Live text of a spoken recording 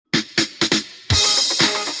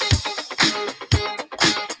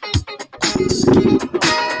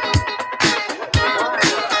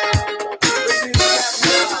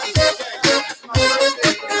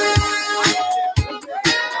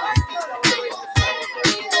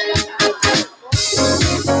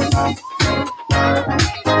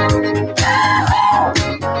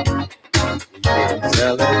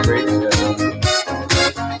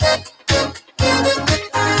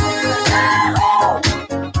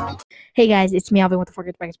Hey guys, it's me, Alvin with the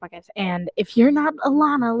Forget the Brackets podcast. And if you're not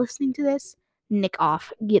Alana listening to this, nick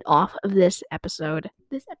off. Get off of this episode.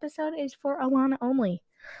 This episode is for Alana only.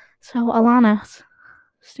 So, Alana,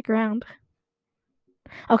 stick around.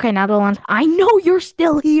 Okay, now the Alana. I know you're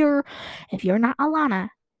still here. If you're not Alana,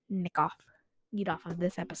 nick off. Get off of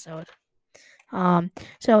this episode.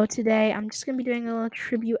 So today I'm just gonna be doing a little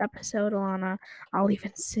tribute episode, Alana. I'll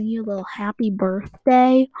even sing you a little happy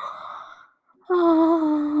birthday.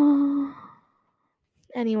 Oh.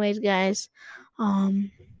 Anyways, guys,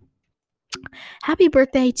 happy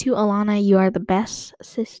birthday to Alana. You are the best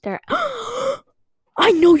sister.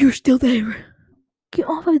 I know you're still there. Get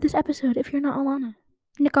off of this episode if you're not Alana.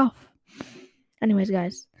 Nick off. Anyways,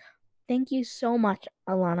 guys, thank you so much,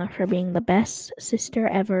 Alana, for being the best sister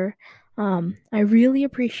ever. I really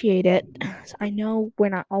appreciate it. I know we're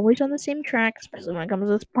not always on the same track, especially when it comes to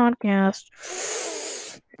this podcast.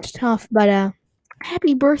 It's tough, but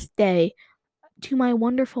happy birthday to my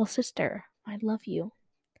wonderful sister. I love you.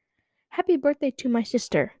 Happy birthday to my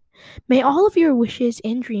sister. May all of your wishes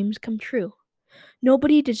and dreams come true.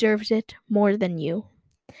 Nobody deserves it more than you.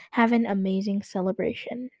 Have an amazing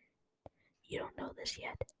celebration. You don't know this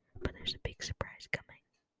yet, but there's a big surprise coming.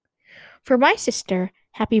 For my sister,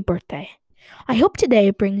 happy birthday. I hope today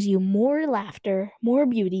brings you more laughter, more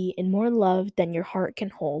beauty, and more love than your heart can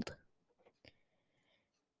hold.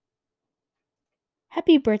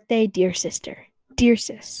 Happy birthday, dear sister. Dear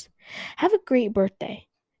sis, have a great birthday.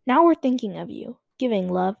 Now we're thinking of you, giving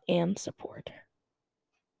love and support.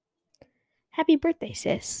 Happy birthday,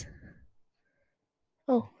 sis.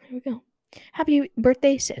 Oh, here we go. Happy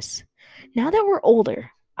birthday, sis. Now that we're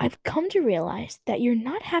older, I've come to realize that you're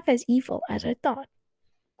not half as evil as I thought.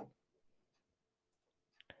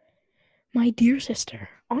 My dear sister,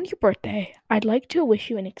 on your birthday, I'd like to wish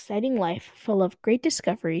you an exciting life full of great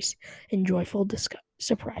discoveries and joyful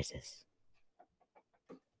surprises.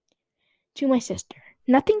 To my sister,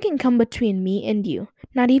 nothing can come between me and you,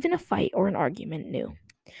 not even a fight or an argument new.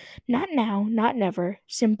 Not now, not never,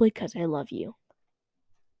 simply 'cause I love you.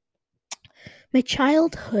 My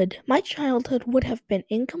childhood would have been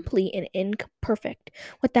incomplete and imperfect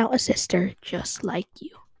without a sister just like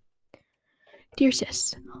you. Dear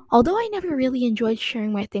sis, although I never really enjoyed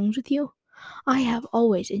sharing my things with you, I have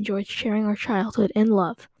always enjoyed sharing our childhood and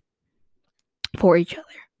love for each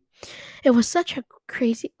other. It was such a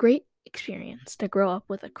great experience to grow up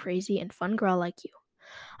with a crazy and fun girl like you.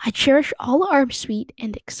 I cherish all our sweet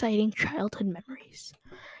and exciting childhood memories.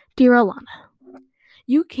 Dear Alana,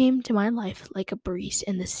 you came to my life like a breeze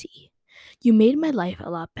in the sea. You made my life a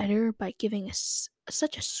lot better by giving us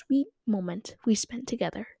such a sweet moment we spent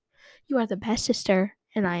together. You are the best sister,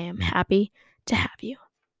 and I am happy to have you.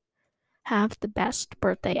 Have the best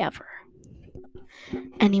birthday ever.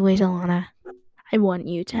 Anyways, Alana, I want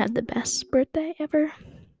you to have the best birthday ever.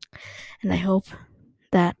 And I hope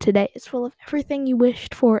that today is full of everything you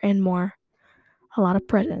wished for and more. A lot of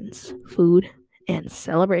presents, food, and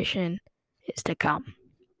celebration is to come.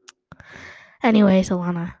 Anyways,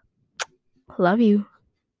 Alana, love you.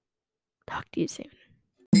 Talk to you soon.